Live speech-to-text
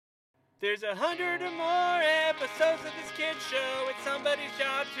There's 100 or more episodes of this kid's show. It's somebody's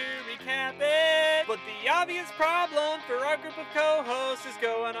job to recap it. But the obvious problem for our group of co-hosts is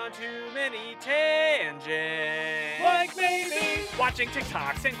going on too many tangents. Like maybe watching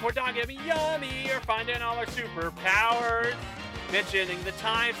TikToks and corn dog yummy, or finding all our superpowers. Mentioning the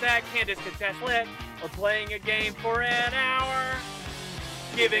times that Candace could test lit, or playing a game for an hour.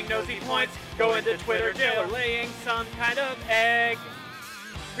 Giving nosy points, going to Twitter jail, or laying some kind of egg.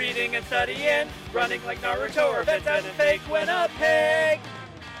 Reading and studying, running like Naruto, or bet that fake Winnipeg.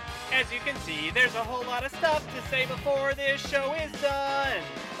 As you can see, there's a whole lot of stuff to say before this show is done.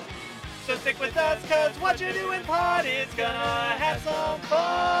 So stick with us, cause What You Doing Pod is gonna have some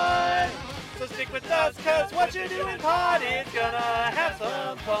fun. So stick with us, cause What You Doing Pod is gonna have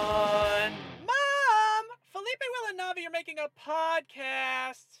some fun. Mom! Felipe, Will, and Navi are making a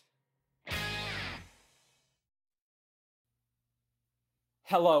podcast.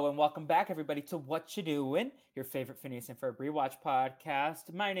 Hello and welcome back, everybody, to What You Doing, your favorite Phineas and Ferb rewatch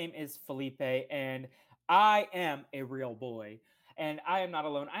podcast. My name is Felipe, and I am a real boy. And I am not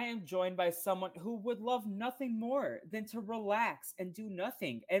alone. I am joined by someone who would love nothing more than to relax and do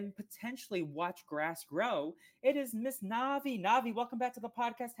nothing and potentially watch grass grow. It is Miss Navi. Navi, welcome back to the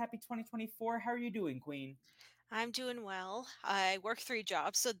podcast. Happy 2024. How are you doing, Queen? I'm doing well. I work 3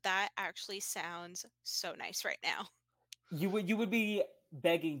 jobs, so that actually sounds so nice right now. You would be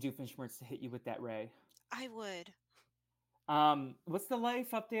begging Doofenshmirtz to hit you with that ray. I would. What's the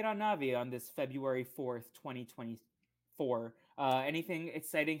life update on Navi on this February 4th, 2024? Anything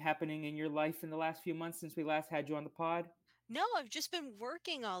exciting happening in your life in the last few months since we last had you on the pod? No, I've just been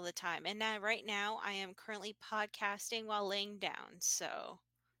working all the time, and right now I am currently podcasting while laying down. So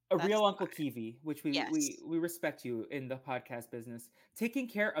A that's real Uncle fine. Kiwi, which we Yes, respect you in the podcast business, taking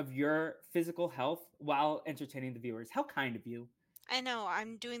care of your physical health while entertaining the viewers. How kind of you. I know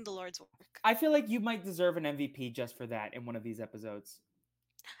I'm doing the Lord's work. I feel like you might deserve an MVP just for that in one of these episodes.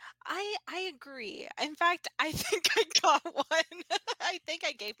 I agree. In fact, I think I got one. I think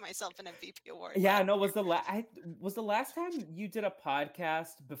I gave myself an MVP award. Yeah, no, was the last time you did a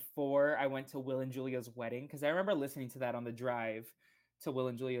podcast before I went to Will and Julia's wedding? Because I remember listening to that on the drive to Will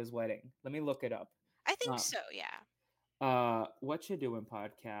and Julia's wedding. Let me look it up. I think Um, so. Yeah. What You Doing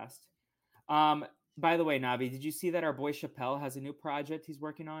podcast. By the way, Navi, did you see that our boy Chappelle has a new project he's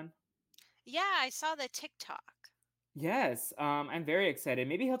working on? Yeah, I saw the TikTok. Yes, I'm very excited.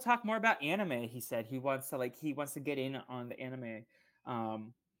 Maybe he'll talk more about anime. He said he wants to get in on the anime,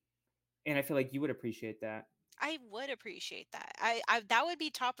 um, and I feel like you would appreciate that. I would appreciate that. I that would be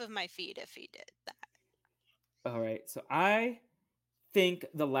top of my feed if he did that. All right, so I think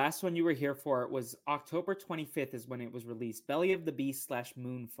the last one you were here for was October 25th is when it was released. Belly of the Beast /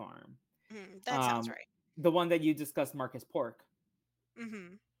 Moon Farm. That sounds right. The one that you discussed, Marcus Pork.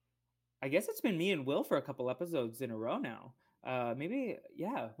 Mm-hmm. I guess it's been me and Will for a couple episodes in a row now. Maybe,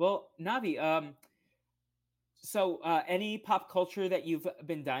 yeah. Well, Navi, so any pop culture that you've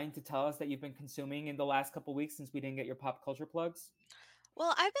been dying to tell us that you've been consuming in the last couple weeks since we didn't get your pop culture plugs?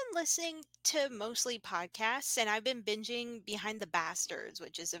 Well, I've been listening to mostly podcasts, and I've been binging Behind the Bastards,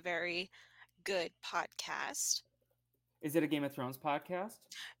 which is a very good podcast. Is it a Game of Thrones podcast?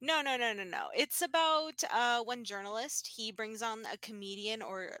 No. It's about one journalist. He brings on a comedian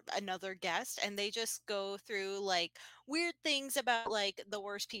or another guest, and they just go through like weird things about like the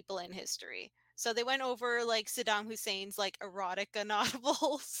worst people in history. So they went over like Saddam Hussein's like erotica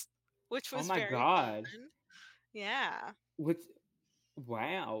novels, which Oh was my very god! fun. Yeah. Which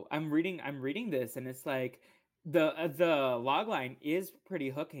Wow, I'm reading this, and it's like the logline is pretty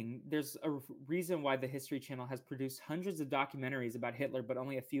hooking. There's a reason why the History Channel has produced hundreds of documentaries about Hitler, but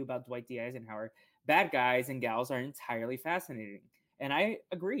only a few about Dwight D. Eisenhower. Bad guys and gals are entirely fascinating, and I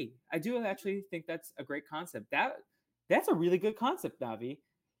agree. I do actually think that's a great concept. That's a really good concept, Navi.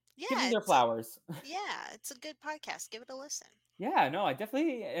 Give them Yeah, their flowers. it's a good podcast. Give it a listen. Yeah, no, I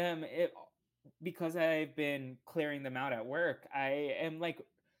definitely am. Because I've been clearing them out at work, I am like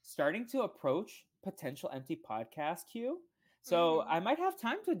starting to approach potential empty podcast queue. So Hmm. I might have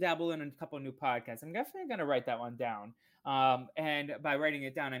time to dabble in a couple new podcasts. I'm definitely going to write that one down. And by writing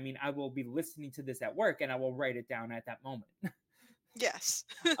it down, I mean I will be listening to this at work, and I will write it down at that moment. Yes.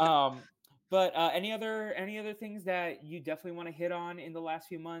 um, but any other things that you definitely want to hit on in the last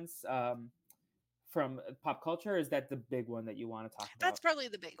few months from pop culture? Or is that the big one that you want to talk That's about? probably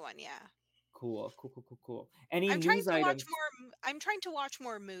the big one, yeah. Cool. Any I'm trying news to watch items? I'm trying to watch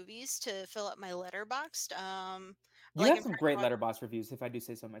more movies to fill up my letterboxd. You Like have I'm some trying to great watch. letterbox reviews, if I do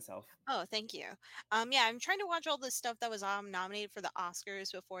say so myself. Oh, thank you. Yeah, I'm trying to watch all the stuff that was nominated for the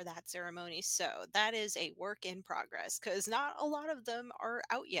Oscars before that ceremony. So that is a work in progress because not a lot of them are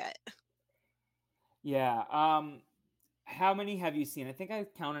out yet. Yeah. How many have you seen? I think I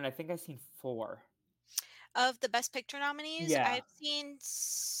counted. I think I've seen four. Of the Best Picture nominees, Yeah. I've seen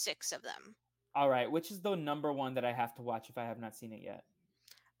 6 of them. All right. Which is the number one that I have to watch if I have not seen it yet?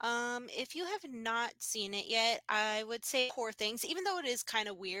 If you have not seen it yet, I would say Poor Things, even though it is kind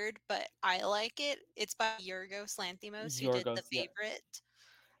of weird, but I like it. It's by Yorgos Lanthimos, who did The Yorgos. Yeah. Favorite.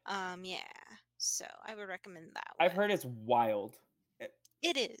 Yeah. So I would recommend that I've heard one. it's wild. Eh,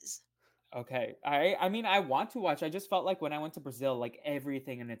 It is. Okay. I mean I want to watch. I just felt like when I went to Brazil, like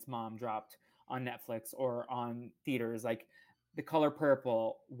everything and its mom dropped on Netflix or on theaters. Like The Color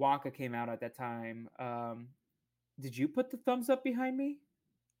Purple, Wonka came out at that time. Did you put the thumbs up behind me?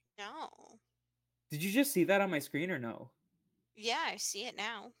 No. Did you just see that on my screen or no? Yeah, I see it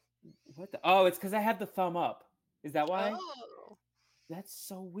now. What the? Oh, it's because I have the thumb up. Is that why? Oh. That's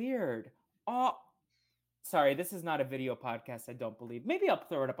so weird. Oh, sorry. This is not a video podcast. I don't believe. Maybe I'll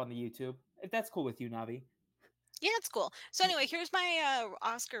throw it up on the YouTube if that's cool with you, Navi. Yeah, it's cool. So anyway, here's my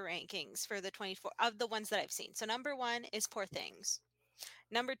Oscar rankings for the 24 of the ones that I've seen. So number 1 is Poor Things.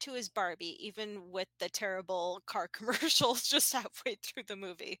 Number 2 is Barbie, even with the terrible car commercials just halfway through the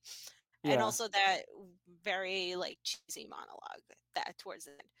movie. And Yeah. also that very like cheesy monologue that towards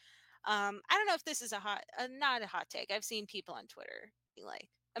the end. I don't know if this is not a hot take. I've seen people on Twitter being like,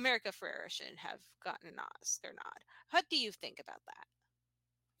 America Ferrera shouldn't have gotten an Oscar nod. What do you think about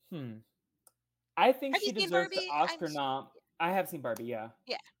that? Hmm. I think Have you she seen deserves the Barbie? Oscar nom. I have seen Barbie. Yeah.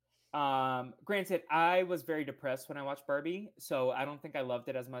 Yeah. Granted, I was very depressed when I watched Barbie, so I don't think I loved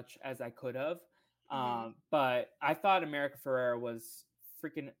it as much as I could have. Hmm. But I thought America Ferrera was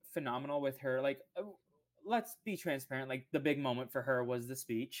freaking phenomenal with her. Like, let's be transparent. Like, the big moment for her was the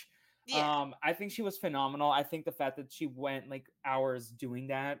speech. Yeah. I think she was phenomenal. I think the fact that she went like hours doing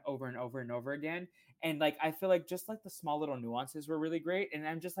that over and over and over again, and like I feel like just like the small little nuances were really great. And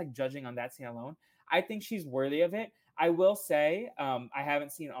I'm just like judging on that scene alone. I think she's worthy of it. I will say, I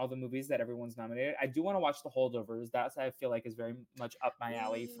haven't seen all the movies that everyone's nominated. I do want to watch The Holdovers. That's I feel like is very much up my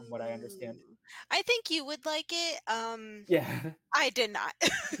alley, from what I understand. Ooh. I think you would like it. Yeah, I did not.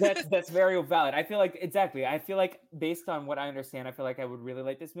 that's very valid. I feel like exactly. I feel like based on what I understand, I feel like I would really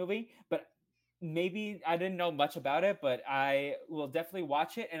like this movie. But maybe I didn't know much about it, but I will definitely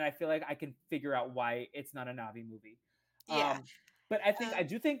watch it, and I feel like I can figure out why it's not a Navi movie. Yeah. Um, but I Um,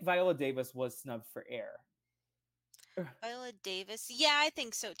 do think Viola Davis was snubbed for Air. Viola Davis. Yeah, I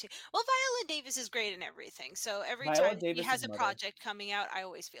think so too. Well, Viola Davis is great in everything. So every Viola time she Davis's has a mother. project coming out, I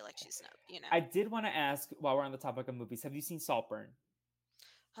always feel like she's snubbed, you know? I did want to ask while we're on the topic of movies, have you seen Saltburn?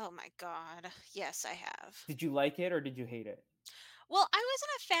 Oh my God. Yes, I have. Did you like it or did you hate it? Well, I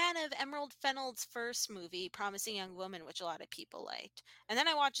wasn't a fan of Emerald Fennell's first movie, Promising Young Woman, which a lot of people liked. And then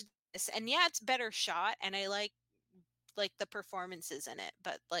I watched this, and yeah, it's better shot, and I like the performances in it,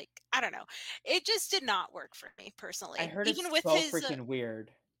 but like I don't know, it just did not work for me I personally. heard Even it's with so his, freaking weird.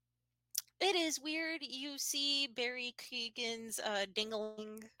 it is weird. You see Barry Keegan's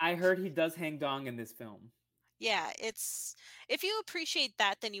dingling. I heard he does hang dong in this film. Yeah, it's if you appreciate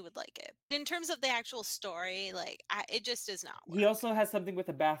that, then you would like it. But in terms of the actual story, like it just does not He work. also has something with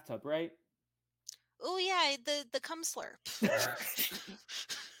a bathtub, right? Oh yeah, the cum slurp.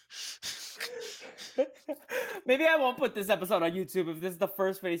 Maybe I won't put this episode on YouTube if this is the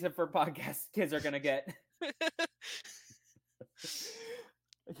first Phineas and Ferb podcast kids are gonna get.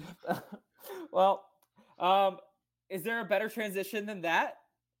 Well, um, is there a better transition than that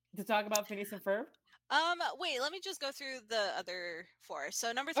to talk about Phineas and Ferb? Wait, let me just go through the other 4.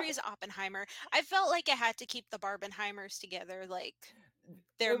 So number 3 Okay, is Oppenheimer. I felt like I had to keep the Barbenheimers together, like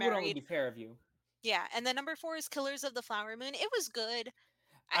they're it would only married. be fair of you. Yeah, and then number 4 is Killers of the Flower Moon. It was good.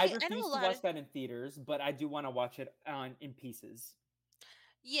 I I know refuse a to lot of watch that in theaters, but I do want to watch it on in pieces.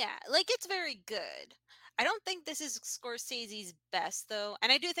 yeah, like it's very good. I don't think this is Scorsese's best though,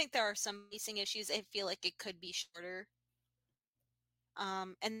 and I do think there are some pacing issues. I feel like it could be shorter.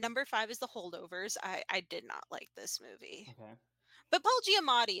 And number 5 is The Holdovers. I did not like this movie, Okay. but Paul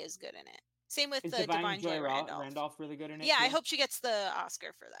Giamatti is good in it. Same with Is Divine Divine Joy Joy Randolph. Randolph really good in it Yeah, I too? hope she gets the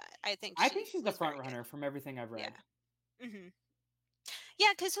Oscar for that. I think I think she she's the was front very good. runner from everything I've Yeah. read. Hmm. Yeah,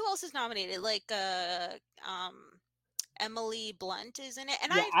 because who else is nominated? Like um Emily Blunt is in it,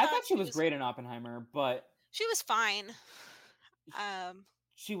 and Yeah, I I thought thought she was great in Oppenheimer, but she was fine. Um,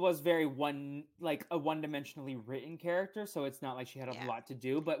 she was very like a one-dimensionally written character, so it's not like she had a yeah, lot to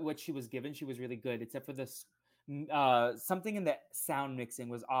do. But what she was given, she was really good, except for this. Something in the sound mixing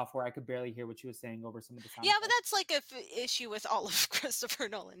was off, where I could barely hear what she was saying over some of the sound yeah, but effects. that's like a issue with all of Christopher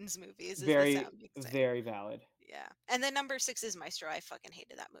Nolan's movies is the Very, sound mixing. very valid. Yeah, and then number 6 is Maestro. I fucking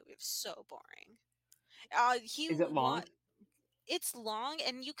hated that movie. It was so boring. He Is it won. long? it's long,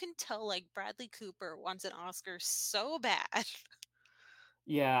 and you can tell like Bradley Cooper wants an Oscar so bad.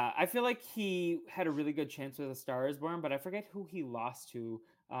 Yeah, I feel like he had a really good chance with A Star Is Born, but I forget who he lost to.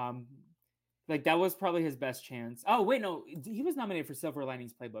 Um, like that was probably his best chance. Oh wait, no, he was nominated for Silver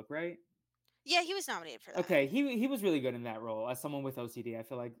Linings Playbook, right? Yeah, he was nominated for that. Okay, he was really good in that role as someone with OCD. I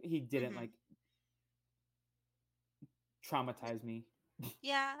feel like he didn't Hmm. like traumatize me.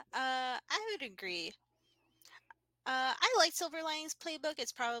 Yeah, I would agree. I like Silver Linings Playbook.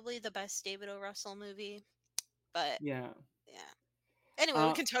 It's probably the best David O. Russell movie. But Yeah, yeah. Anyway, we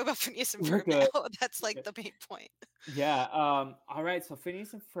uh, can talk about Phineas and we're Ferb good. now. That's like the main point. Yeah. All right. So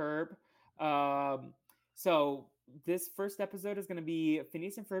Phineas and Ferb. Um. So this first episode is going to be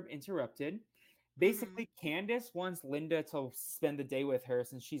Phineas and Ferb interrupted. Hmm. Basically, Candace wants Linda to spend the day with her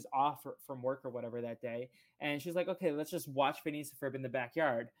since she's off from work or whatever that day, and she's like, "Okay, let's just watch Phineas and Ferb in the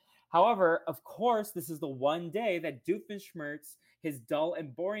backyard." However, of course, this is the one day that Doofenshmirtz, his dull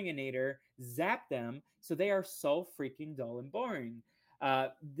and boringinator, zap them, so they are so freaking dull and boring.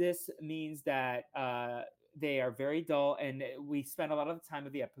 This means that they are very dull, and we spend a lot of the time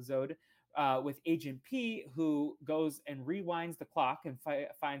of the episode with Agent P, who goes and rewinds the clock and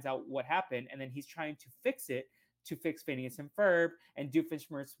finds out what happened, and then he's trying to fix it to fix Phineas and Ferb, and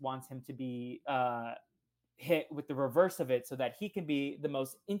Doofenshmirtz wants him to be hit with the reverse of it so that he can be the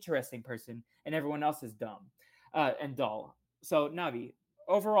most interesting person, and everyone else is dumb and dull. So, Navi,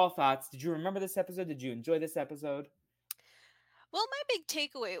 overall thoughts? Did you remember this episode? Did you enjoy this episode? Well, my big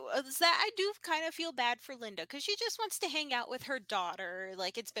takeaway was that I do kind of feel bad for Linda because she just wants to hang out with her daughter.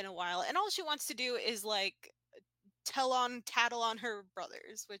 Like, it's been a while, and all she wants to do is like tattle on her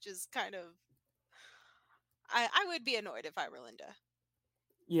brothers, which is kind of. I would be annoyed if I were Linda.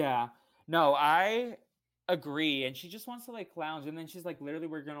 Yeah. No, I agree. And she just wants to like lounge. And then she's like, literally,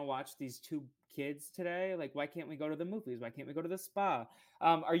 we're gonna watch these two kids today. Like, why can't we go to the movies? Why can't we go to the spa?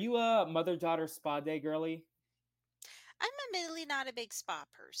 Are you a mother-daughter spa day girly? I'm admittedly not a big spa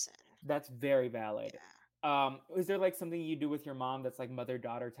person. That's very valid. Yeah. Is there like something you do with your mom that's like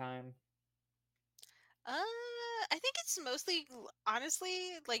mother-daughter time? I think it's mostly honestly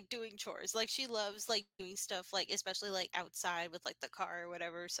like doing chores. Like she loves like doing stuff like especially like outside with like the car or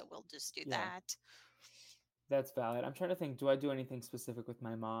whatever, so we'll just do Yeah, that. that's valid. I'm trying to think, do I do anything specific with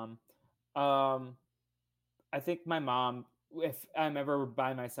my mom? Um, I think my mom, if I'm ever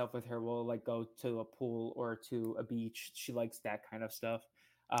by myself with her, will like go to a pool or to a beach. She likes that kind of stuff.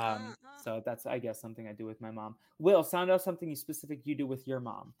 Uh, So that's, I guess, something I do with my mom. Will, sound out something specific you do with your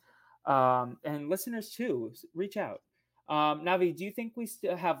mom. And listeners too, reach out. Navi, do you think we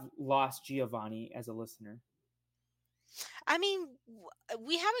still have lost Giovanni as a listener? I mean,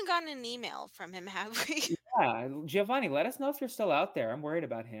 we haven't gotten an email from him, have we? Yeah, Giovanni, let us know if you're still out there. I'm worried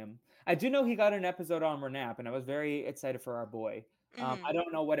about him. I do know he got an episode on Renap, and I was very excited for our boy. I Hmm.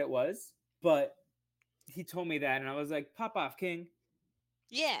 don't know what it was, but he told me that, and I was like, "Pop off, King."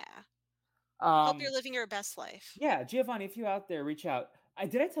 Yeah. Hope Um, you're living your best life. yeah, Giovanni, if you out there, reach out. I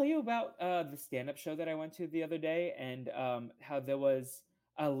tell you about the stand-up show that I went to the other day, and how there was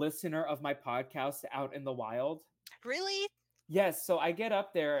a listener of my podcast out in the wild. Really? Yes, so I get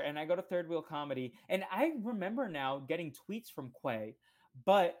up there and I go to Third Wheel Comedy, and I remember now getting tweets from Quay.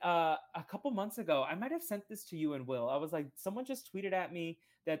 But a couple months ago, I might have sent this to you and Will. I was like, someone just tweeted at me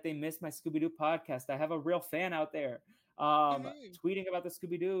that they missed my Scooby Doo podcast. I have a real fan out there Hmm. tweeting about the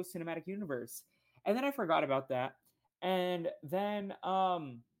Scooby Doo cinematic universe. And then I forgot about that. And then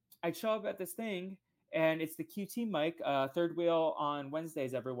I show up at this thing, and it's the QT mic, Third Wheel on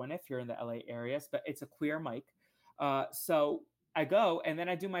Wednesdays, everyone, if you're in the LA area. But it's a queer mic. So I go and then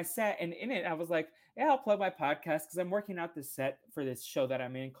I do my set, and in it I was like, yeah, I'll plug my podcast because I'm working out this set for this show that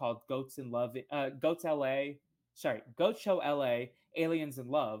I'm in called Goats in Love, Goats LA, sorry, Goat Show LA, Aliens in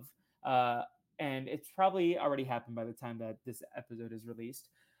Love, uh, and it's probably already happened by the time that this episode is released.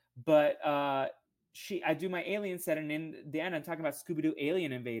 But I do my alien set, and in the end, I'm talking about Scooby Doo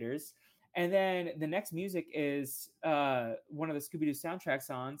Alien Invaders. And then the next music is one of the Scooby Doo soundtrack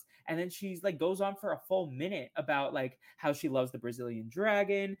songs, and then she's like goes on for a full minute about like how she loves the Brazilian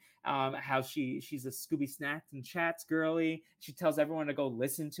dragon, how she's a Scooby Snacks and Chats girly. She tells everyone to go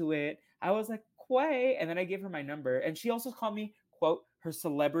listen to it. I was like, Quay, and then I gave her my number, and she also called me quote her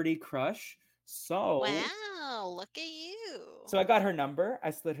celebrity crush. So Wow, look at you. so I got her number. I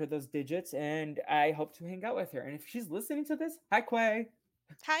slid her those digits, and I hope to hang out with her. And if she's listening to this, hi Quay.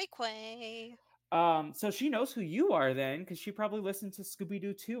 Hi, Quay. So she knows who you are then, because she probably listened to Scooby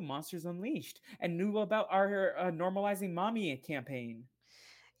Doo 2, Monsters Unleashed, and knew about our normalizing mommy campaign.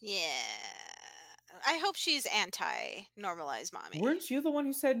 Yeah. I hope she's anti normalized mommy. Weren't you the one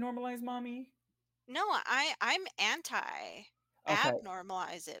who said normalize mommy? No, I'm anti. Okay.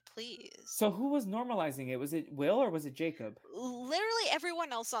 abnormalize it, please. So who was normalizing it? Was it Will or was it Jacob? Literally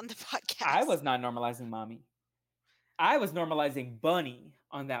everyone else on the I podcast. was not normalizing mommy. I was normalizing Bunny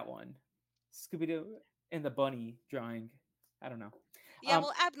on that one. Scooby Doo and the bunny drawing. I don't know. Yeah, Um,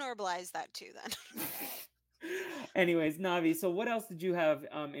 we'll abnormalize that too then. anyways, Navi. So, what else did you have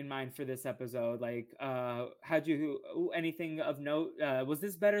in mind for this episode? Like, how'd you anything of note? Was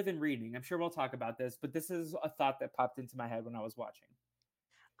this better than reading? I'm sure we'll talk about this, but this is a thought that popped into my head when I was watching.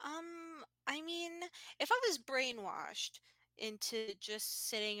 I mean, if I was brainwashed into just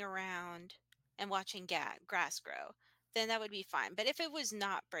sitting around and watching grass grow, then that would be fine. But if it was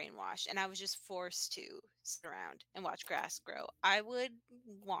not brainwashed and I was just forced to sit around and watch grass grow, I would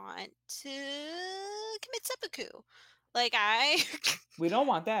want to commit seppuku. Like I We don't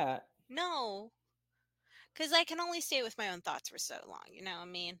want that, no, because I can only stay with my own thoughts for so long. You know what I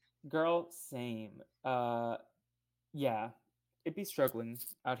mean? girl. Same. Yeah, it'd be struggling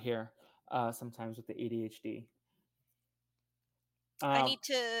out here sometimes with the ADHD. Um,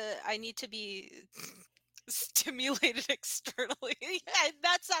 I need to be stimulated externally.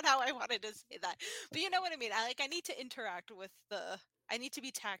 That's not how I wanted to say that. But you know what I mean? I need to interact with the I need to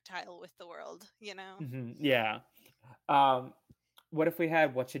be tactile with the world, you know? yeah. Um, what if we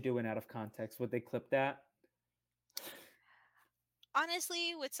had "What You Doing" out of context? Would they clip that?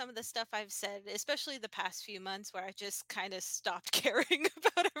 Honestly, with some of the stuff I've said, especially the past few months where I just kind of stopped caring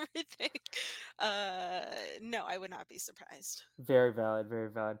about everything, no, I would not be surprised. Very valid, very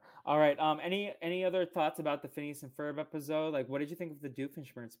valid. All right. Any other thoughts about the Phineas and Ferb episode? Like, what did you think of the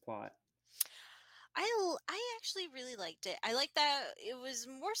Doofenshmirtz plot? I actually really liked it. I like that it was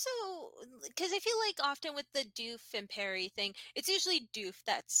more so because I feel like often with the Doof and Perry thing, it's usually Doof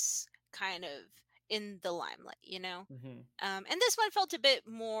that's kind of in the limelight, you know. Hmm. And this one felt a bit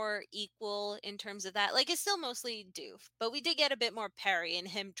more equal in terms of that. Like it's still mostly Doof, but we did get a bit more Perry and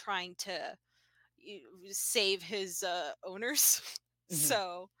him trying to save his owners. Hmm.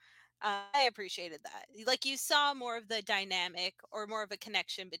 So I appreciated that. Like you saw more of the dynamic or more of a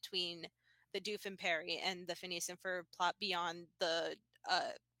connection between the Doof and Perry and the Phineas and Ferb plot beyond the uh,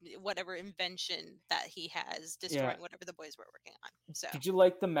 whatever invention that he has Yeah. destroying whatever the boys were working on. So Did you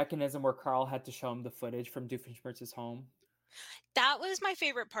like the mechanism where Carl had to show him the footage from Doofenshmirtz's home? that was my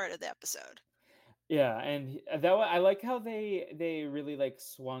favorite part of the episode. Yeah, and I like how they really like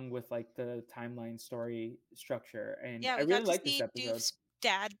swung with like the timeline story structure, and Yeah, I we really got to like this see episode. Doof's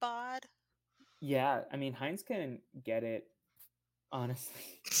dad bod. Yeah, I mean Heinz can get it,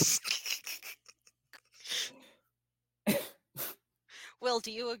 honestly. Will,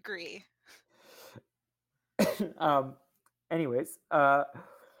 do you agree? um anyways, I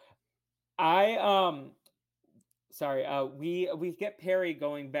sorry, we get Perry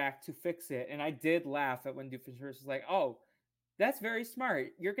going back to fix it, and I did laugh at when Doofenshmirtz was like, "Oh, that's very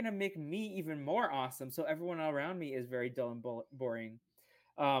smart. You're gonna make me even more awesome, so everyone around me is very dull and boring."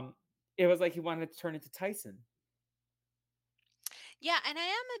 It was like he wanted to turn into Tyson. Yeah, and I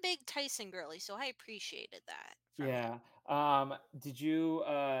am a big Tyson girly, so I appreciated that from him. Yeah. Did you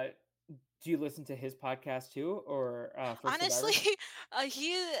do you listen to his podcast too, or for Honestly, Survivor?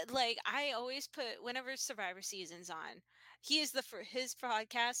 he like I always put whenever Survivor season's on, he is his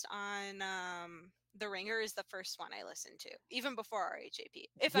podcast on The Ringer is the first one I listen to, even before RHAP.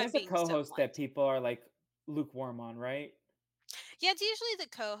 If He I'm has a being so co-host that blunt. people are like lukewarm on, right? Yeah, it's usually the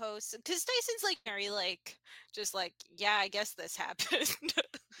co-host because Tyson's like very like just like yeah, I guess this happened.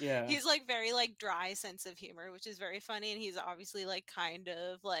 Yeah. He's like very like dry sense of humor, which is very funny, and he's obviously like kind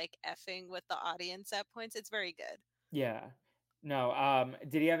of like effing with the audience at points. It's very good. Yeah. No,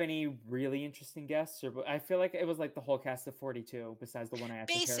 did he have any really interesting guests, or I feel like it was like the whole cast of 42 besides the one I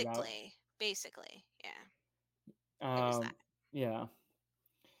actually care about. Basically, yeah, it was that. Um, yeah.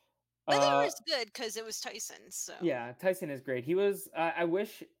 But it Uh, was good because it was Tyson. So, yeah, Tyson is great. He was I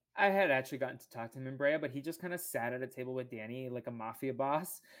wish I had actually gotten to talk to him in Brea, but he just kind of sat at a table with Danny like a mafia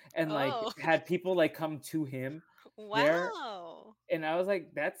boss and like oh had people like come to him there. wow, And I was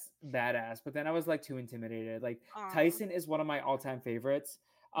like, that's badass. But then I was like too intimidated. Like aw, Tyson is one of my all-time favorites.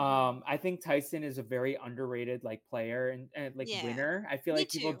 hmm I think Tyson is a very underrated like player and like yeah, winner. I feel me like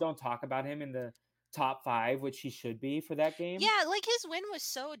people too. don't talk about him in the top five, which he should be for that game. Yeah, like his win was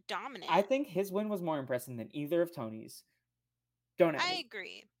so I dominant. think his win was more impressive than either of Tony's. Don't at I me.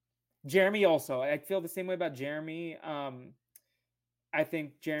 agree. Jeremy also. I feel the same way about Jeremy. I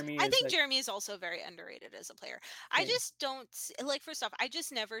think Jeremy I is think like Jeremy is also very underrated as a player. I same. just don't like first off, I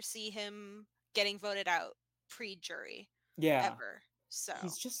just never see him getting voted out pre-jury Yeah. ever. He's So,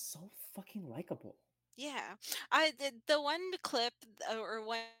 just so fucking likable. Yeah, the one clip or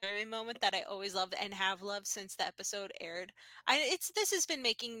one Jeremy moment that I always loved and have loved since the episode aired. It's this has been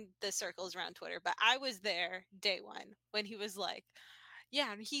making the circles around Twitter, but I was there day one when he was like,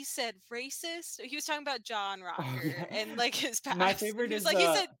 yeah, and he said racist. He was talking about John Oh Rocker yeah. and like his My past. And favorite he was is like, he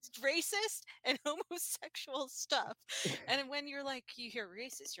said racist and homosexual stuff. And when you're like, you hear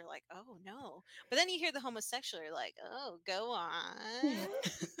racist, you're like, oh no. But then you hear the homosexual, you're like, oh, go on.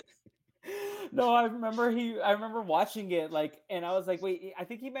 No, I remember watching it like and I was like, wait, I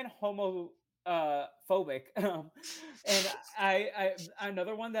think he meant homo phobic. And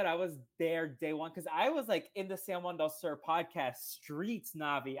another one that I was there day one because I was like in the San Juan del Sur podcast streets,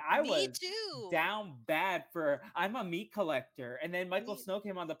 Navi. I Me was too. down bad for I'm a meat collector. And then Michael Me, Snow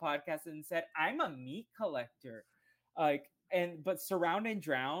came on the podcast and said, I'm a meat collector. Like and but Surround and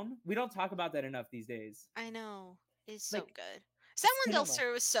Drown, we don't talk about that enough these days. I know. It's so Like good. Someone Del cinema.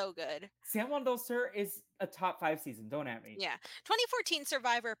 Sur was so good. San Juan del Sur is a top 5 season. Don't at me. Yeah. 2014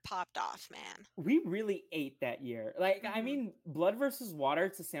 Survivor popped off, man. We really ate that year. Like, I Hmm. mean, Blood versus Water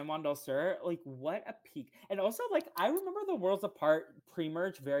to San Juan del Sur, like, what a peak. And also, like, I remember the Worlds Apart pre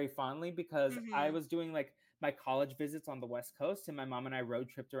merge very fondly because I Hmm. was doing, like, my college visits on the West Coast and my mom and I road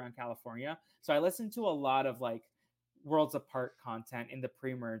tripped around California. So I listened to a lot of, like, Worlds Apart content in the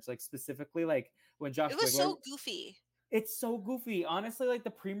pre merge, like, specifically, like, when Josh It was Wiggler. so goofy. It's so goofy. Honestly, like,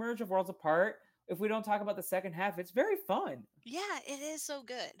 the pre merge of Worlds Apart, if we don't talk about the second half, it's very fun. Yeah, it is so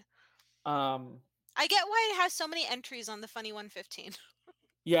good. Um, I get why it has so many entries on the Funny 115.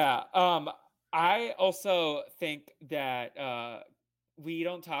 Yeah. I also think that we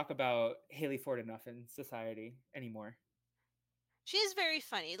don't talk about Haley Ford enough in society anymore. She is very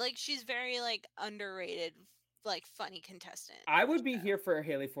funny. Like she's very like underrated, like funny contestant I of the would be show. here for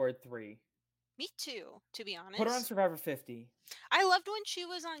Haley Ford 3. Me too, to be Put her on honest. Survivor 50. I loved when she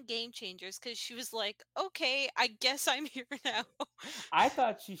was on Game Changers because she was like, "Okay, I guess I'm here now." I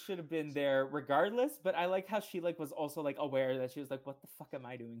thought she should have been there regardless, but I like how she like was also like aware that she was like, "What the fuck am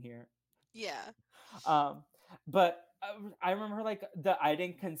I doing here?" Yeah. Um, but I remember like the "I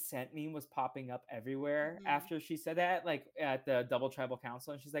didn't consent" meme was popping up everywhere Hmm. after she said that, like at the Double Tribal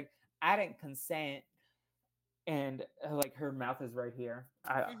Council, and she's like, "I didn't consent." And like her mouth is right here.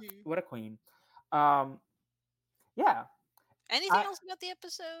 Hmm. What a queen. Um, yeah, Anything I, else about the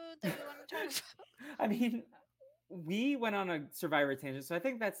episode that we want to talk about? I mean, we went on a Survivor tangent, so I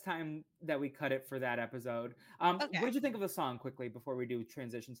think that's time that we cut it for that episode. What Okay. did you think of the song quickly before we do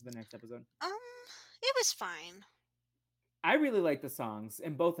transition to the next episode? Um, it was fine. I really like the songs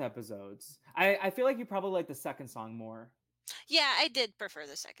in both episodes. I feel like you probably like the second song more. Yeah, I did prefer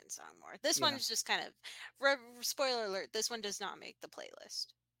the second song more. This Yeah. one's just kind of spoiler alert. This one does not make the playlist,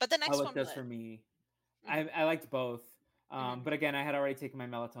 but the Oh, next it one does for would. me. Hmm. I liked both. Hmm. But again, I had already taken my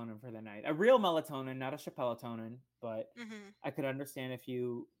melatonin for the night. A real melatonin, not a chapelatonin. But Hmm. I could understand if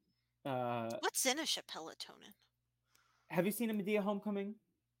you. Uh, What's in a chapelatonin? have you seen a Medea Homecoming?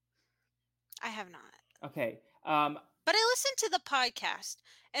 I have not, Okay. but I listened to the podcast,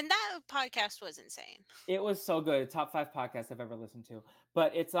 and that podcast was insane. It was so good. Top 5 podcast I've ever listened to.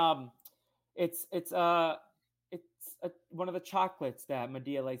 But it's one of the chocolates that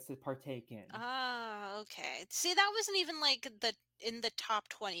Medea likes to partake in. Ah, okay. See, that wasn't even like the in the top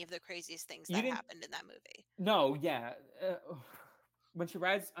 20 of the craziest things You that didn't. happened in that movie. No, yeah. When she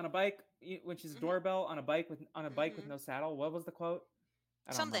rides on a bike, when she's a Hmm. doorbell on a bike with Hmm. no saddle. What was the quote?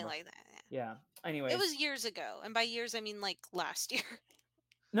 I don't Something remember. like that. Yeah. Yeah. It Anyways, was years ago, and by years I mean like last year.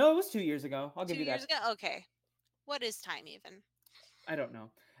 no, it was 2 years ago. I'll give 2 you years that. ago. Okay. What is time even? I don't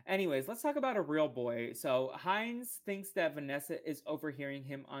know. Anyways, let's talk about a real boy. So Hines thinks that Vanessa is overhearing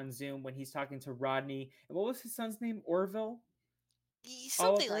him on Zoom when he's talking to Rodney. And what was his son's name? Orville?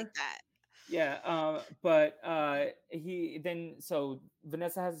 Something like Oliver? that. Yeah, but Mhm. he then so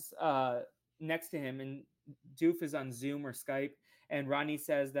Vanessa has next to him, and Doof is on Zoom or Skype, and Ronnie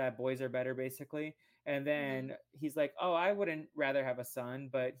says that boys are better, basically. And Mhm. then he's like, "Oh, I wouldn't rather have a son,"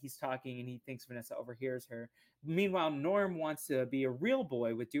 but he's talking, and he thinks Vanessa overhears her. Meanwhile, Norm wants to be a real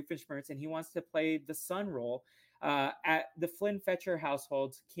boy with Doofenshmirtz, and he wants to play the son role. At the Flynn Fetcher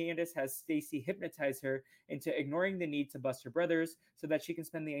household, Candace has Stacy hypnotize her into ignoring the need to bust her brothers so that she can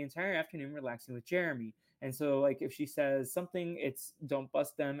spend the entire afternoon relaxing with Jeremy. And so, like, if she says something, it's don't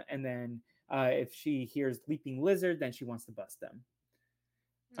bust them. And then if she hears leaping lizard, then she wants to bust them.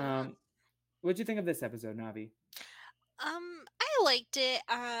 Uh, What'd you think of this episode, Navi? I liked it.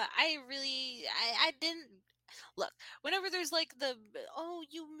 I didn't look whenever there's like the oh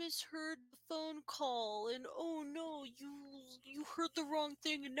you misheard the phone call and oh no you heard the wrong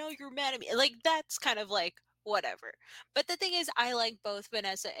thing and now you're mad at me like that's kind of like whatever. But the thing is, I like both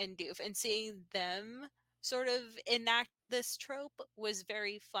Vanessa and Doof, and seeing them sort of enact this trope was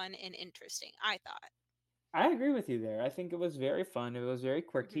very fun and interesting, I thought. I agree with you there. I think it was very fun. It was very Mhm.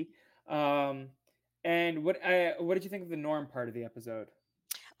 quirky. Um, and what did you think of the Norm part of the episode?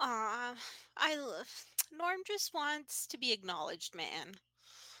 Aw, I love. Norm just wants to be acknowledged, man.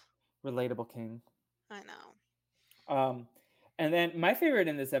 Relatable King. I know. Um, and then my favorite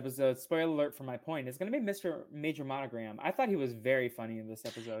in this episode, spoiler alert for my point, is going to be Mr. Major Monogram. I thought he was very funny in this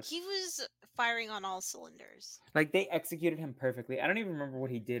episode. He was firing on all cylinders. Like they executed him perfectly. I don't even remember what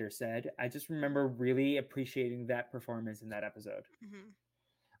he did or said. I just remember really appreciating that performance in that episode.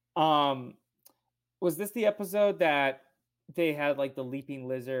 Hmm. Um, was this the episode that they had like the leaping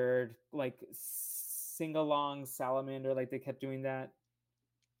lizard, like sing along salamander, like they kept doing that?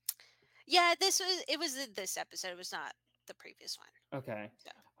 Yeah, it was in this episode. It was not the previous one. Okay. So,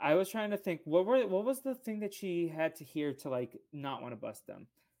 I was trying to think what was the thing that she had to hear to like not want to bust them?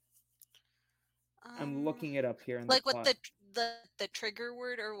 I'm um, looking it up here in the like what plot. the trigger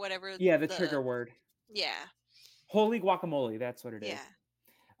word or whatever Yeah, the the trigger word. yeah Holy guacamole, that's what it is.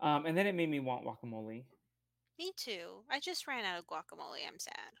 yeah. And then it made me want guacamole. Me too. I just ran out of guacamole. I'm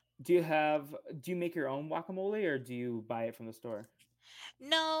sad. Do you make your own guacamole or do you buy it from the store?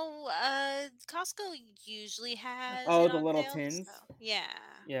 No, Costco usually has Oh, it the on little sale. So tins? yeah,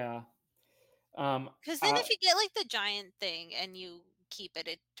 Yeah. Um because then uh if you get like the giant thing and you keep it,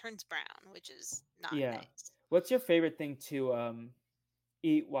 it turns brown, which is not yeah. nice. What's your favorite thing to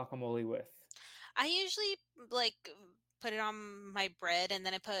eat guacamole with? I usually like put it on my bread and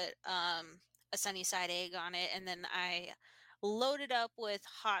then I put a sunny side egg on it and then I load it up with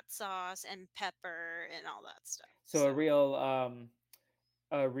hot sauce and pepper and all that stuff. So So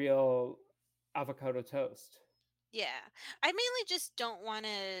a real avocado toast. yeah, I mainly just don't want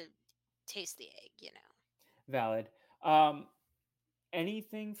to taste the egg. Valid. Um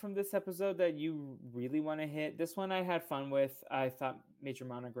Anything from this episode that you really want to hit? This one I had fun with. I thought Major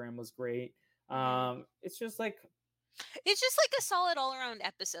Monogram was great. Hmm. It's just like It's just like a solid all around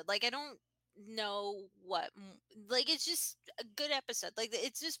episode. Like I don't know like it's just a good episode. Like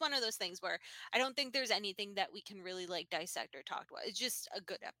it's just one of those things where I don't think there's anything that we can really like dissect or talk about. It's just a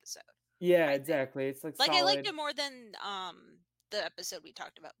good episode, yeah, I think. exactly. It's like Like I liked solid. it more than the episode we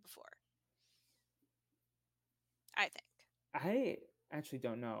talked about before, I think. I actually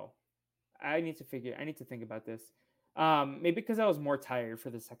don't know. I need to think about this. Maybe because I was more tired for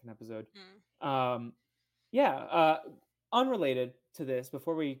the second episode. Mm. Um yeah, unrelated to this,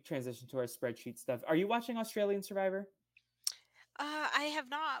 before we transition to our spreadsheet stuff, are you watching Australian Survivor? I have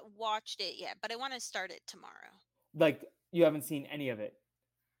not watched it yet, but I want to start it tomorrow. Like you haven't seen any of it?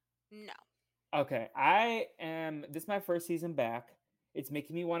 No. Okay, this is my first season back. It's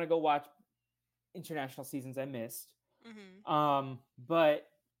making me want to go watch international seasons I missed. Hmm. But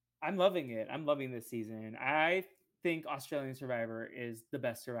I'm loving it. I'm loving this season. I think Australian Survivor is the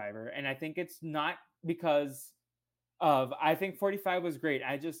best Survivor, and I think it's not because of. I think 45 was great.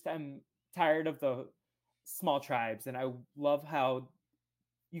 I'm tired of the small tribes, and I love how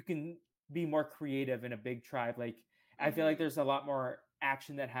you can be more creative in a big tribe. Like I feel like Hmm. there's a lot more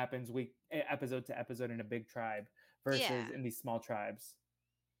action that happens episode to episode in a big tribe versus Yeah, in these small tribes.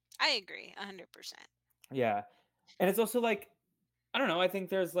 I agree 100%. Yeah. And it's also like I don't know, I think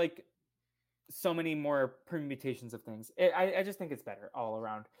there's like so many more permutations of things. I just think it's better all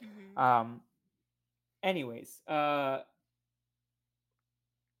around. Hmm. Um anyways,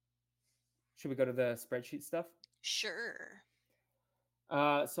 should we go to the spreadsheet stuff? Sure.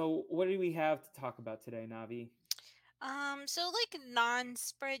 So what do we have to talk about today, Navi? So like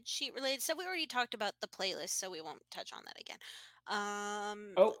non-spreadsheet related stuff. We already talked about the playlist, so we won't touch on that again.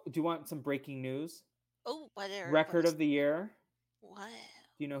 Um, Oh, do you want some breaking news? oh, what Record is of the year. what?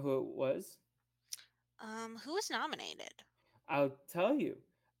 Do you know who it was? Who was nominated? I'll tell you.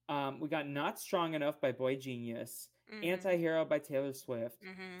 We got Not Strong Enough by Boy Genius, Mm-hmm. Anti-Hero by Taylor Swift,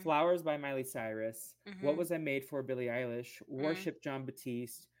 Mm-hmm. Flowers by Miley Cyrus, What Mm-hmm. Was I Made For, Billie Eilish, Mm-hmm. Worship John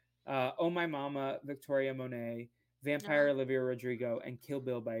Batiste, Oh My Mama, Victoria Monet, Vampire Uh-huh. Olivia Rodrigo, and Kill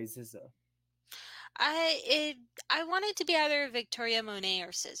Bill by SZA. I it I want it to be either Victoria Monet or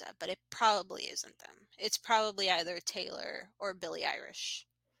SZA, but it probably isn't them. It's probably either Taylor or Billie Eilish.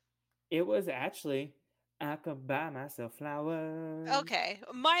 It was actually I Could Buy Myself Flowers. Okay,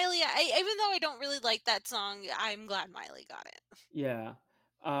 Miley. Even though I don't really like that song, I'm glad Miley got it. Yeah.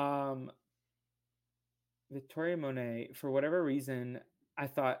 Um, Victoria Monet, for whatever reason, I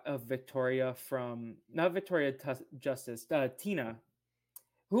thought of Victoria from not Victoria Justice, Tina.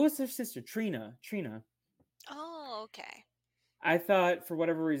 Who was her sister? Trina. Trina. Oh, okay. I thought for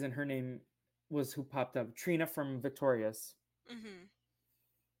whatever reason her name was who popped up. Trina from Victorious. Mm-hmm.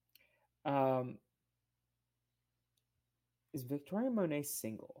 Um, is Victoria Monet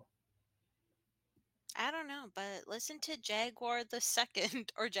single? I don't know, but listen to Jaguar the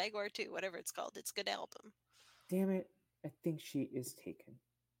Second or Jaguar Two, whatever it's called. It's a good album. Damn it! I think she is taken.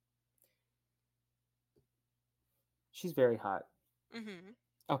 She's very hot. Mm-hmm.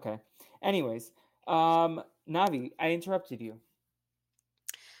 Okay. Anyways, Navi, I interrupted you.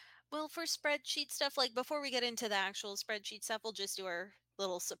 Well, for spreadsheet stuff, like before we get into the actual spreadsheet stuff, we'll just do our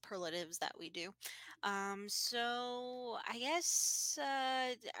little superlatives that we do. So I guess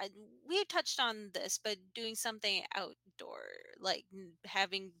we touched on this, but doing something outdoor, like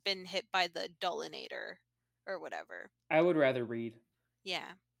having been hit by the dullinator or whatever. I would rather read.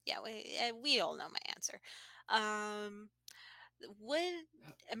 Yeah, yeah, we all know my answer. Um, would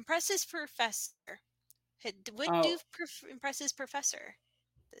impresses professor? Would do Oh, impresses professor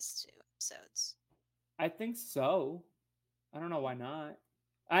this 2 episodes? I think so. I don't know why not.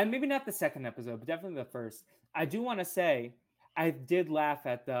 I maybe not the second episode, but definitely the first. I do want to say I did laugh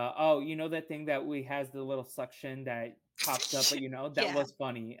at the that thing that we has the little suction that pops up, but that Yeah. was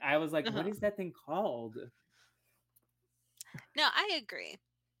funny. I was like, what Uh-huh. is that thing called? No, I agree.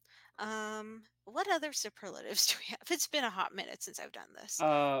 What other superlatives do we have? It's been a hot minute since I've done this.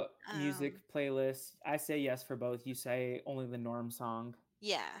 Music Um, playlist. I say yes for both. You say only the Norm song.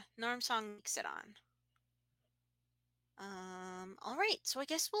 yeah, Norm song makes it on. All right, so I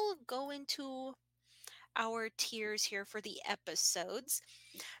guess we'll go into our tiers here for the episodes.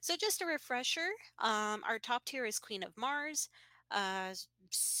 So just a refresher, our top tier is Queen of Mars.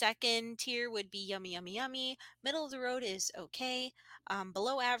 Second tier would be Yummy Yummy Yummy. Middle of the road is okay.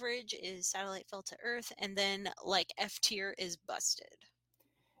 Below average is Satellite Fell to Earth, and then like F tier is Busted.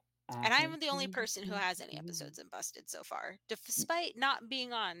 I And can I'm the only feel person who it. has any episodes in Busted so far, despite not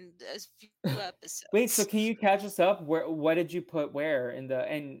being on as few Wait, so episodes. can you catch us up? Where what did you put where in the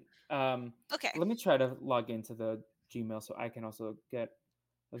and Okay. let me try to log into the Gmail so I can also get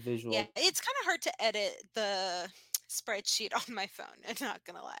a Yeah, visual. it's kind of hard to edit the spreadsheet on my phone. I'm not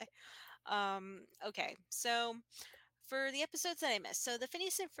gonna lie. Okay, so for the episodes that I missed, so the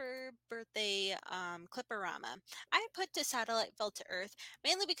Phineas and Ferb birthday cliporama, I put to Satellite Fell to Earth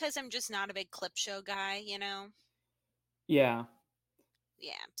mainly because I'm just not a big clip show guy. Yeah.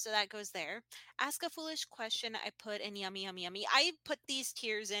 Yeah, so that goes there. Ask a foolish question, I put in Yummy Yummy Yummy. I put these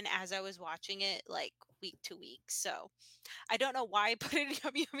tiers in as I was watching it, like week to week. So I don't know why I put it in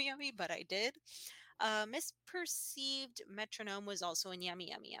Yummy Yummy Yummy, but I did. Misperceived metronome was also in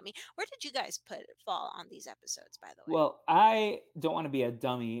Yummy Yummy Yummy. Where did you guys put fall on these episodes, by the way? Well, I don't want to be a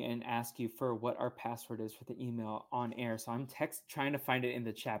dummy and ask you for what our password is for the email on air, so I'm text trying to find it in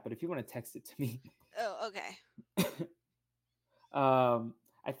the chat. But if you want to text it to me, Oh, okay.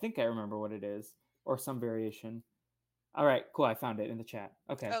 I think I remember what it is or some variation. All right, cool. I found it in the chat.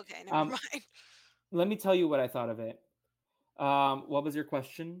 Okay. Okay, never Um, mind. let me tell you what I thought of it. What was your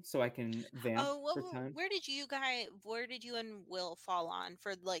question so I can vamp Oh, for time? where did you and Will fall on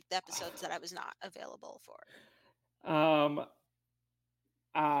for like the episodes that I was not available for? Um,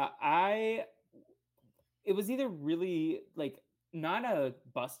 I it was either really like not a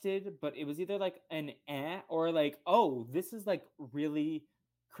busted, but it was either like an or like, oh, this is like really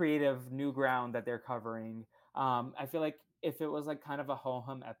creative new ground that they're covering. I feel like if it was like kind of a ho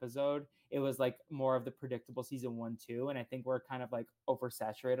hum episode, it was like more of the predictable season 1, 2, and I think we're kind of like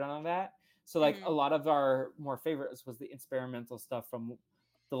oversaturated on that. So like a Hmm. lot of our more favorites was the experimental stuff from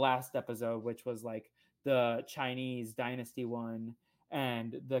the last episode, which was like the Chinese dynasty one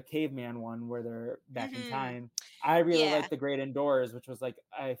and the caveman one where they're back in Hmm. time. I really Yeah. like the Great Indoors, which was like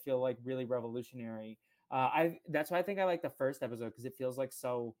I feel like really revolutionary. I That's why I think I like the first episode because it feels like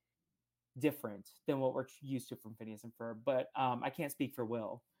so different than what we're used to from Phineas and Ferb. But I can't speak for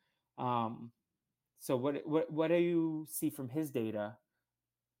Will. Um, so what do you see from his data?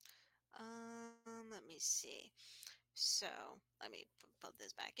 Let me see. So let me put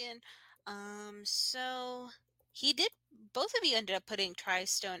this back in. So he did. Both of you ended up putting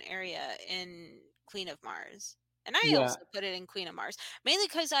Tri-Stone area in Queen of Mars, and I Yeah, also put it in Queen of Mars, mainly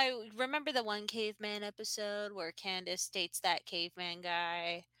because I remember the one caveman episode where Candace dates that caveman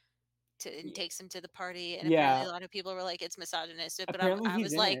guy and takes him to the party, and apparently yeah. a lot of people were like it's misogynistic, but Apparently I he's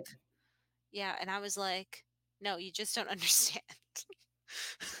was in like, it. yeah, and I was like, no, you just don't understand.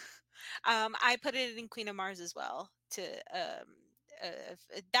 I put it in Queen of Mars as well.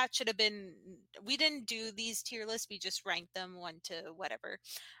 That should have been. We didn't do these tier lists. We just ranked them one to whatever.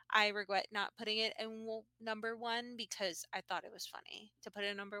 I regret not putting it in number one because I thought it was funny to put it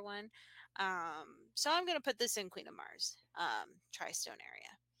in number one. So I'm gonna put this in Queen of Mars, Tri-Stone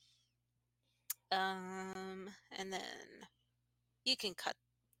area. And then you can cut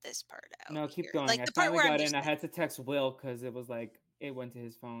this part out No, keep here. going. Like I the part finally where I'm got in. just I like, had to text Will because it was like it went to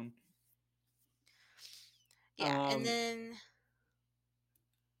his phone. yeah, and Um, then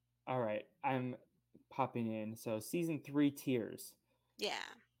all right, I'm popping in. So season 3 tiers. yeah.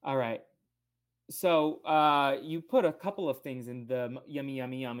 All right. So you put a couple of things in the yummy,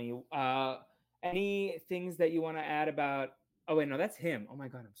 yummy, yummy. Any things that you want to add about? Oh wait, no, that's him. Oh my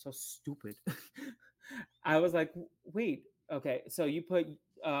god, I'm so stupid. I was like, wait, okay. So you put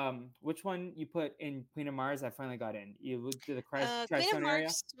which one you put in Queen of Mars? I finally got in. You did the Queen of Tri-Stone area.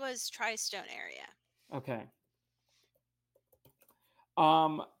 Mars was Tri-Stone area. Okay.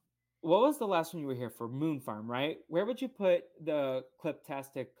 Um, what was the last one you were here for? Moon Farm, right? Where would you put the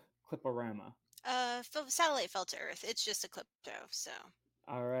Cliptastic Cliporama? Satellite fell to Earth. It's just a clip show, so.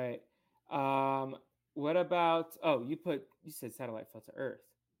 All right. Um, what about? Oh, you said satellite fell to Earth.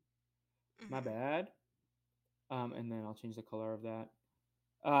 My Hmm. bad. And then I'll change the color of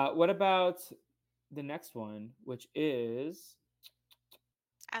that. What about the next one, which is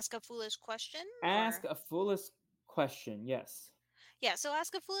Ask a foolish question, ask or a foolish question? Yes. yeah. So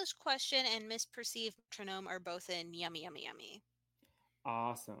ask a foolish question and misperceived metronome are both in yummy, yummy, yummy.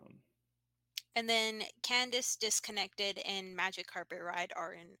 Awesome. And then Candace disconnected and Magic Carpet Ride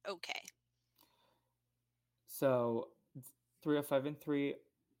are in okay. So 305 and 3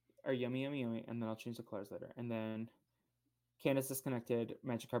 are yummy, yummy, yummy, and then I'll change the colors later. And then Candace disconnected,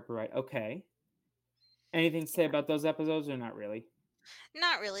 Magic Carpet Ride. Okay. Anything to say about those episodes or not really?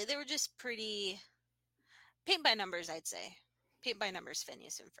 Not really. They were just pretty paint by numbers, I'd say. Paint by numbers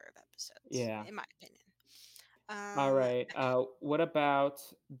Phineas and Ferb episodes, Yeah. in my opinion. All Um, right. What about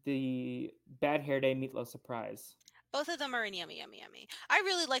the Bad Hair Day Meatloaf surprise? Both of them are in yummy, yummy, yummy. I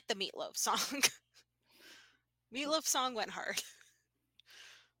really like the Meatloaf song. Meatloaf song went hard.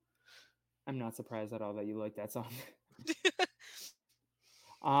 I'm not surprised at all that you like that song.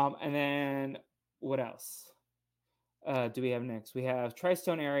 And then what else? Do we have next? We have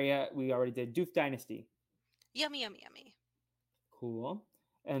Tri-Stone area. We already did Doof Dynasty. Yummy, yummy, yummy. Cool.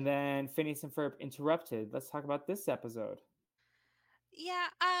 And then Phineas and Ferb interrupted. Let's talk about this episode. Yeah,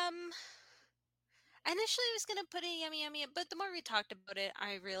 initially I was gonna put in yummy, yummy, but the more we talked about it,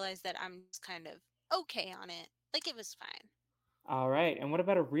 I realized that I'm just kind of okay on it. Like it was fine. All right. And what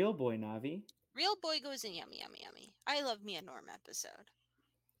about a real boy, Navi? Real boy goes in yummy, yummy, yummy. I love me a Norm episode.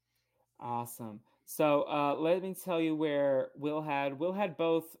 Awesome. So let me tell you where Will had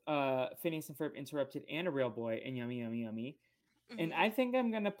both Phineas and Ferb interrupted and a real boy in Yummy Yummy Yummy. And Hmm. I think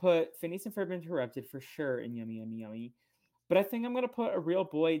I'm gonna put Phineas and Ferb interrupted for sure in Yummy Yummy Yummy. But I think I'm gonna put a real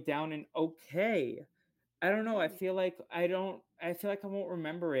boy down in okay. I don't know. Ooh. I feel like I won't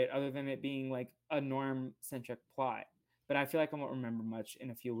remember it other than it being like a norm centric plot. But I feel like I won't remember much in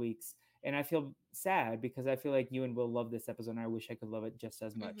a few weeks. And I feel sad because I feel like you and Will love this episode and I wish I could love it just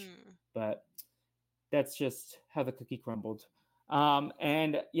as much. Hmm. But that's just how the cookie crumbled.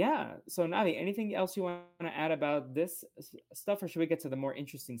 And yeah, so Navi, anything else you want to add about this stuff, or should we get to the more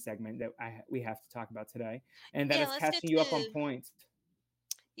interesting segment that we have to talk about today, and that Yeah, is let's get catching you up on to. point on the points.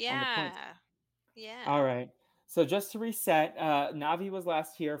 Yeah, yeah, All right. So just to reset, Navi was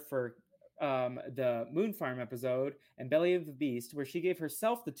last here for the Moon Farm episode and Belly of the Beast, where she gave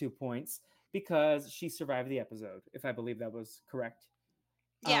herself the 2 points because she survived the episode, if I believe that was correct.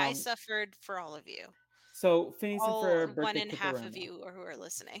 yeah. I Um, suffered for all of you, so Phineas and all Ferb one birthday and half of cliporama. you who are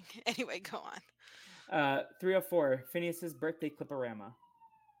listening. Anyway, go on. 304 Phineas's birthday cliporama.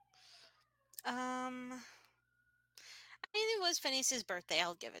 I mean, it was Phineas's birthday.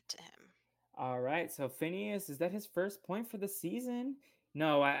 I'll give it to him. All right. So Phineas, is that his first point for the season?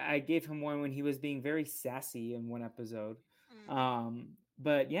 No, I gave him one when he was being very sassy in one episode. Mm.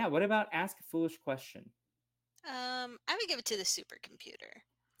 But yeah, what about ask a foolish question? I would give it to the supercomputer.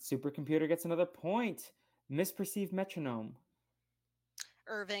 Supercomputer gets another point. Misperceived metronome.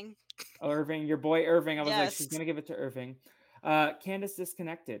 Irving. Oh, Irving, your boy Irving. I was like, she's Yes. gonna give it to Irving. Candace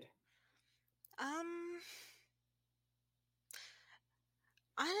disconnected. Um,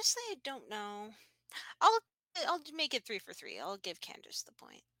 Honestly, I don't know. I'll I'll make it 3 for 3. I'll give Candace the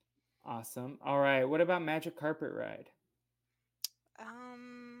point. Awesome. All right. What about Magic Carpet Ride?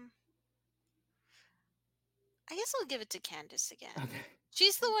 Um, I guess I'll give it to Candace again. Okay.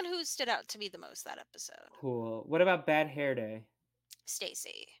 She's the one who stood out to me the most that episode. Cool. What about Bad Hair Day?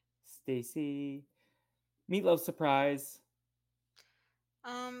 Stacy. Stacy. Meatloaf surprise.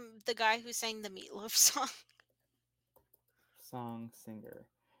 The guy who sang the Meatloaf song. Song singer.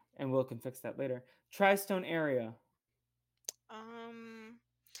 And Will can fix that later. Tri-Stone area. Um,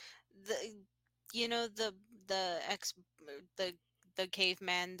 the the ex the the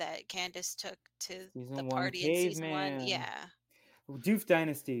caveman that Candace took to the Season one party in season one. caveman. Yeah. Doof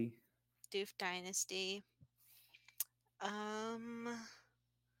Dynasty. Doof Dynasty. Um,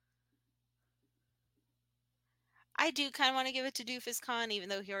 I do kind of want to give it to Doofus Khan, even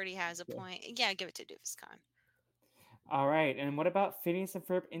though he already has a Okay. point. Yeah, give it to Doofus Khan. All right. And what about Phineas and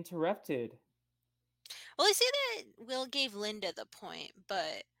Ferb Interrupted? Well, I see that Will gave Linda the point,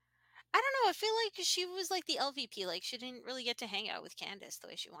 but I don't know. I feel like she was like the LVP. Like she didn't really get to hang out with Candace the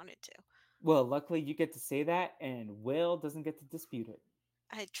way she wanted to. Well, luckily you get to say that, and Will doesn't get to dispute it.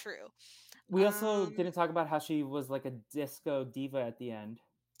 True. We also Um, didn't talk about how she was like a disco diva at the end.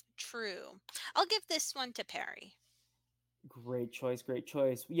 True. I'll give this one to Perry. Great choice, great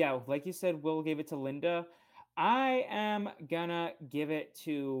choice. Yeah, like you said, Will gave it to Linda. I am gonna give it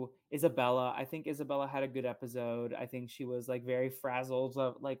to Isabella. I think Isabella had a good episode. I think she was like very frazzled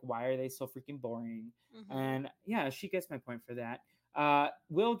of like, why are they so freaking boring? Hmm. And yeah, she gets my point for that.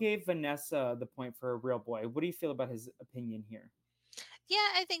 Will gave Vanessa the point for a real boy. What do you feel about his opinion here? Yeah,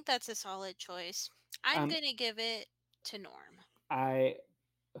 I think that's a solid choice. I'm Um, gonna give it to Norm. I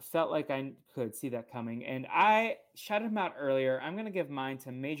felt like I could see that coming, and Mm-hmm. I shouted him out earlier. I'm gonna give mine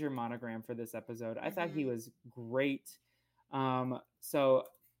to Major Monogram for this episode. I thought he Mm-hmm. was great. So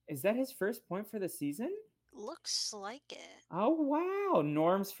is that his first point for the season? Looks like it. Oh wow,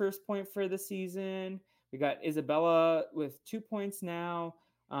 Norm's first point for the season. We got Isabella with 2 points now.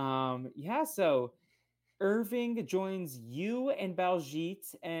 Yeah, so Irving joins you and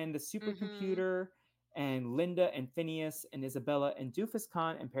Baljeet and the Mm-hmm. supercomputer and Linda and Phineas and Isabella and Doofus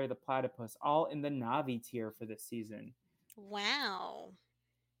Khan and Perry the Platypus all in the Navi tier for this season. Wow.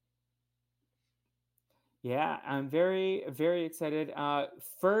 Yeah, I'm very, very excited.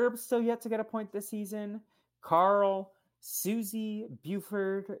 Ferb still yet to get a point this season. Carl, Susie,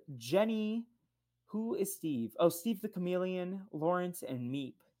 Buford, Jenny. Who is Steve? Oh, Steve the Chameleon, Lawrence, and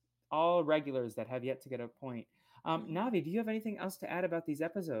Meep. All regulars that have yet to get a point. Hmm. Navi, do you have anything else to add about these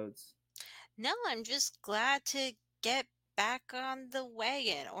episodes? No, I'm just glad to get back on the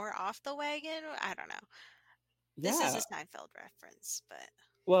wagon or off the wagon. I don't know. This is a Yeah. Seinfeld reference, but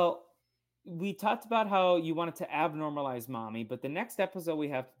Well, we talked about how you wanted to abnormalize Mommy, but the next episode we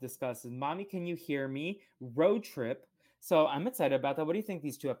have to discuss is Mommy, Can You Hear Me? Road Trip. So I'm excited about that. What do you think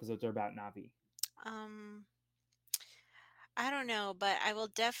these two episodes are about, Navi? um I don't know, but I will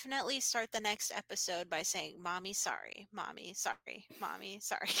definitely start the next episode by saying, Mommy, sorry. Mommy, sorry. Mommy,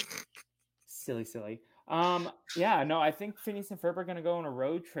 sorry. Silly, silly. Yeah, no, I think Phineas and Ferb are gonna go on a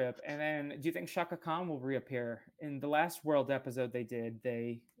road trip, and then do you think Shaka Khan will reappear in the last World episode they did?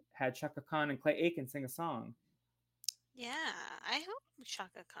 They had Shaka Khan and Clay Aiken sing a song. Yeah, I hope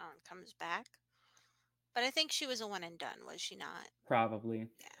Shaka Khan comes back. But I think she was a one and done, was she not? Probably.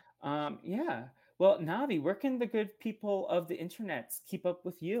 Yeah. Yeah. Well, Navi, where can the good people of the internet keep up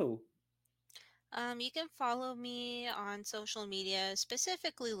with you? You can follow me on social media,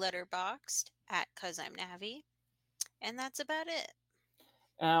 specifically Letterboxd at Cause I'm Navi, and that's about it.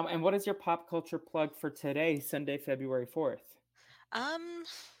 And what is your pop culture plug for today, Sunday, February 4th? Um,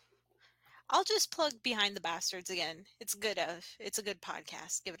 I'll just plug Behind the Bastards again. It's good. It's a good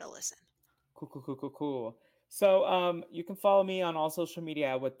podcast. Give it a listen. Cool, cool, cool, cool, cool. So you can follow me on all social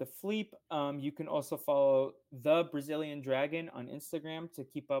media with the Fleep. You can also follow the Brazilian Dragon on Instagram to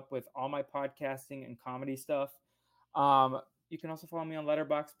keep up with all my podcasting and comedy stuff. You can also follow me on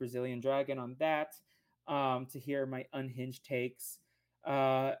Letterbox Brazilian Dragon on that to hear my unhinged takes.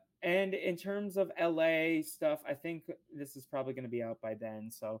 Uh, and in terms of LA stuff, I think this is probably going to be out by then.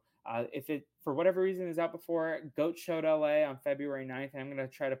 So if it, for whatever reason, is out before, Goat Showed LA on February 9th. And I'm going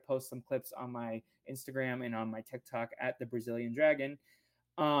to try to post some clips on my Instagram and on my TikTok at the Brazilian Dragon.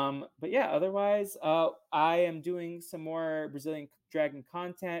 But yeah, otherwise, I am doing some more Brazilian Dragon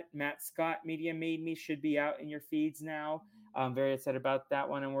content. Matt Scott Media Made Me should be out in your feeds now. I'm very excited about that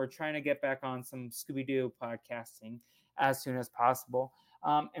one, and we're trying to get back on some Scooby Doo podcasting as soon as possible.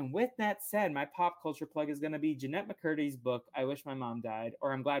 And with that said, my pop culture plug is going to be Jeanette McCurdy's book, I Wish My Mom Died,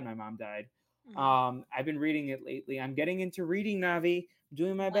 or I'm Glad My Mom Died. Mm. I've been reading it lately. I'm getting into reading, Navi. I'm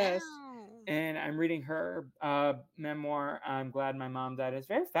doing my best. Wow. And I'm reading her memoir. I'm glad my mom died. It's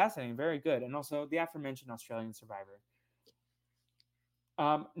very fascinating, very good, and also the aforementioned Australian survivor.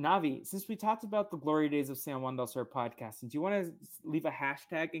 Navi, since we talked about the glory days of San Juan del Sur podcasting, do you want to leave a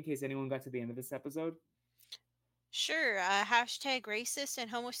hashtag in case anyone got to the end of this episode? Sure. Hashtag racist and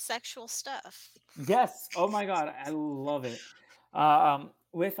homosexual stuff. Yes. Oh my God, I love it.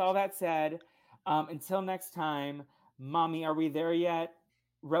 With all that said, until next time, mommy, are we there yet?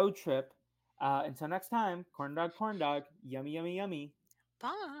 Road trip. Until next time, corn dog, yummy, yummy, yummy.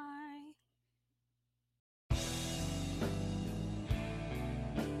 Bye.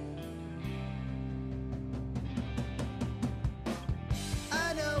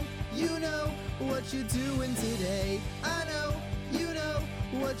 what you doing today? I know, you know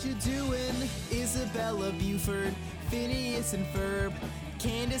what you doing. Isabella Buford, Phineas and Ferb.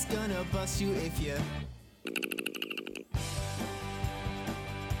 Candace gonna bust you if you